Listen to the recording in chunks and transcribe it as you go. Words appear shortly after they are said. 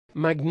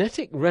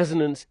Magnetic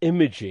resonance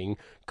imaging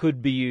could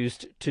be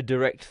used to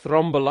direct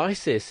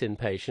thrombolysis in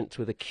patients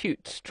with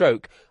acute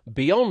stroke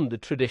beyond the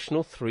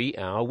traditional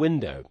 3-hour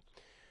window.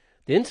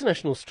 The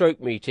International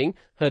Stroke Meeting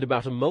heard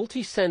about a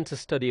multi-centre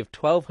study of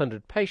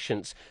 1,200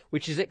 patients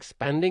which is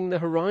expanding the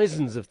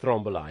horizons of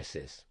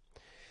thrombolysis.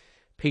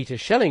 Peter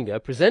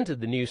Schellinger presented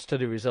the new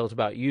study result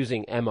about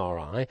using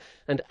MRI,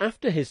 and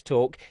after his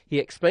talk he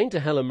explained to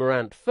Helen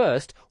Morant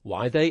first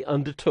why they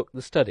undertook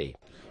the study.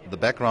 The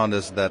background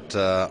is that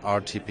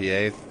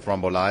RTPA,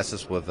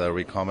 thrombolysis with a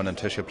recombinant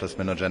tissue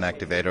plasminogen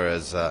activator,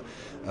 is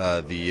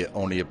the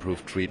only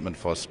approved treatment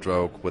for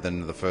stroke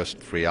within the first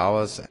 3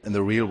 hours. In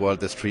the real world,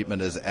 this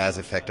treatment is as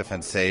effective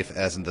and safe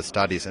as in the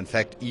studies. In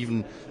fact,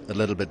 even a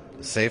little bit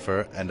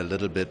safer and a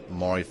little bit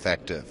more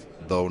effective,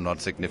 though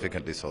not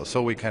significantly so.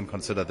 So we can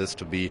consider this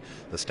to be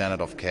the standard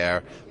of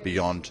care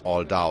beyond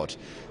all doubt.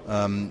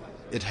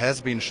 It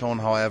has been shown,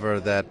 however,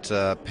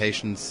 that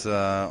patients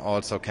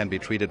also can be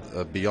treated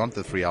beyond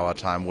the 3-hour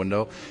time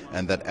window,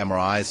 and that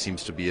MRI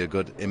seems to be a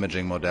good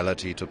imaging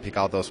modality to pick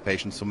out those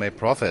patients who may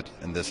profit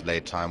in this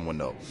late time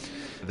window.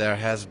 There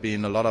has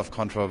been a lot of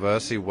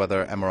controversy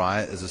whether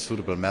MRI is a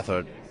suitable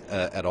method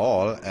at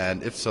all,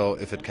 and if so,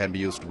 if it can be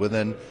used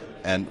within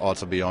and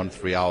also beyond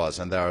 3 hours.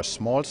 And there are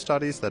small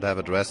studies that have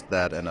addressed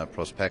that in a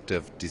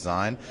prospective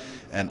design,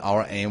 and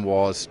our aim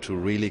was to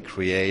really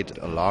create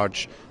a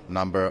large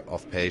number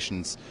of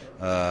patients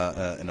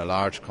in a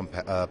large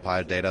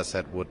compiled data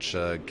set, which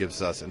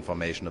gives us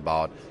information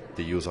about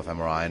the use of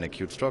MRI in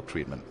acute stroke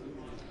treatment.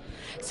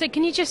 So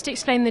can you just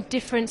explain the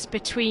difference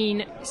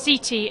between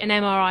CT and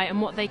MRI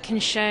and what they can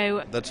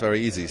show? That's very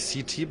easy.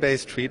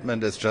 CT-based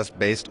treatment is just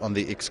based on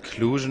the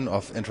exclusion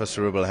of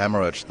intracerebral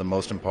hemorrhage, the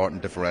most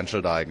important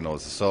differential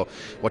diagnosis. So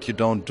what you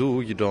don't do,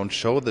 you don't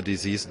show the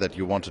disease that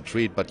you want to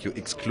treat, but you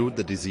exclude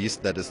the disease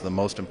that is the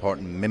most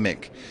important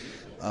mimic.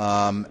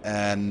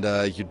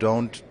 You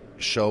don't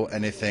show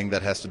anything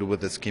that has to do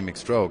with ischemic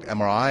stroke.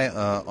 MRI,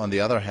 on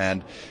the other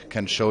hand,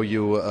 can show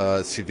you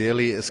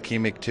severely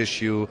ischemic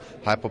tissue,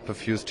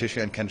 hypoperfused tissue,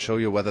 and can show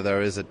you whether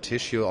there is a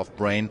tissue of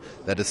brain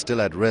that is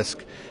still at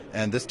risk.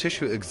 And this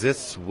tissue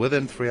exists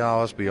within 3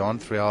 hours,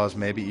 beyond 3 hours,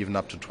 maybe even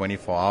up to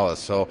 24 hours.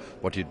 So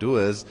what you do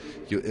is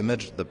you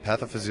image the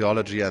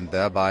pathophysiology and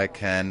thereby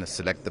can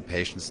select the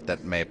patients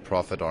that may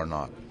profit or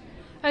not.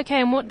 Okay,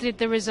 and what did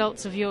the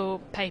results of your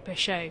paper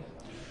show?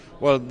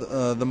 Well,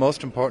 the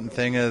most important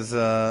thing is,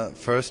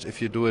 first,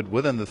 if you do it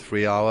within the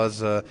 3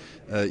 hours,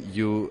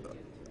 you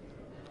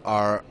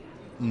are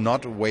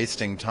not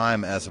wasting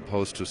time as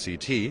opposed to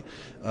CT.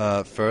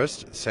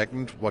 First.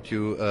 Second, what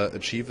you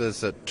achieve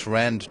is a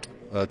trend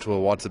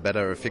towards a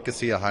better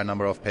efficacy, a high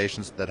number of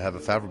patients that have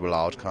a favorable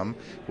outcome,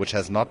 which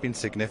has not been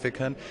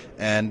significant,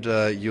 and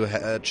you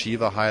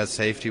achieve a higher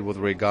safety with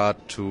regard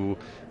to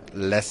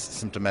less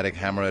symptomatic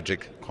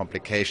hemorrhagic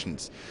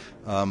complications.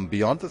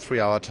 Beyond the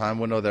 3-hour time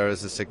window, there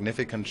is a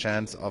significant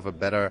chance of a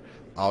better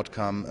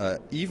outcome,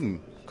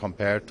 even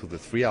compared to the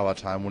 3-hour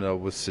time window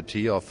with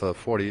CT of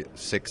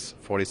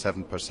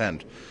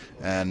 46-47%.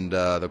 And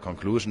the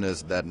conclusion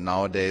is that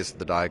nowadays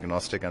the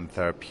diagnostic and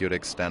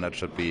therapeutic standard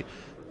should be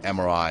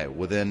MRI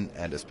within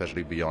and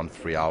especially beyond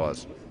 3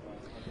 hours.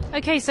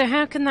 Okay, so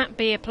how can that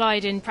be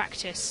applied in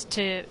practice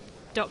to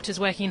doctors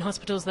working in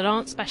hospitals that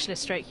aren't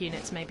specialist stroke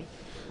units, maybe?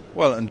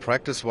 Well, in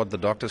practice, what the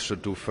doctors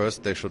should do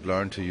first, they should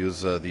learn to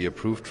use the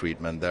approved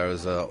treatment. There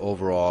is an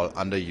overall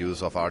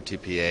underuse of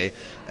RTPA,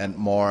 and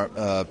more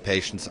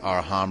patients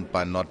are harmed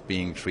by not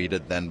being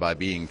treated than by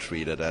being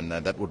treated. And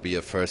that would be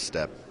a first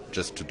step,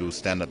 just to do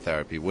standard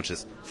therapy, which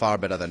is far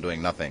better than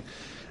doing nothing.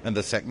 And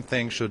the second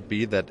thing should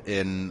be that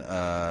in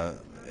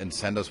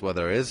centers where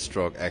there is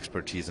stroke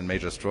expertise, in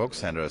major stroke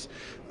centers,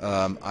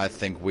 I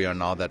think we are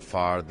now that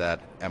far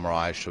that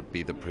MRI should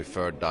be the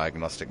preferred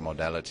diagnostic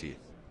modality.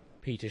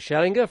 Peter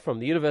Schellinger from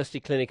the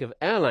University Clinic of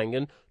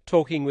Erlangen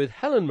talking with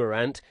Helen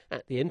Morant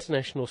at the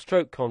International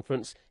Stroke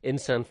Conference in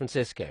San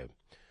Francisco.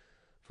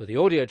 For the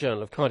Audio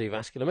Journal of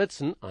Cardiovascular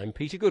Medicine, I'm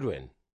Peter Goodwin.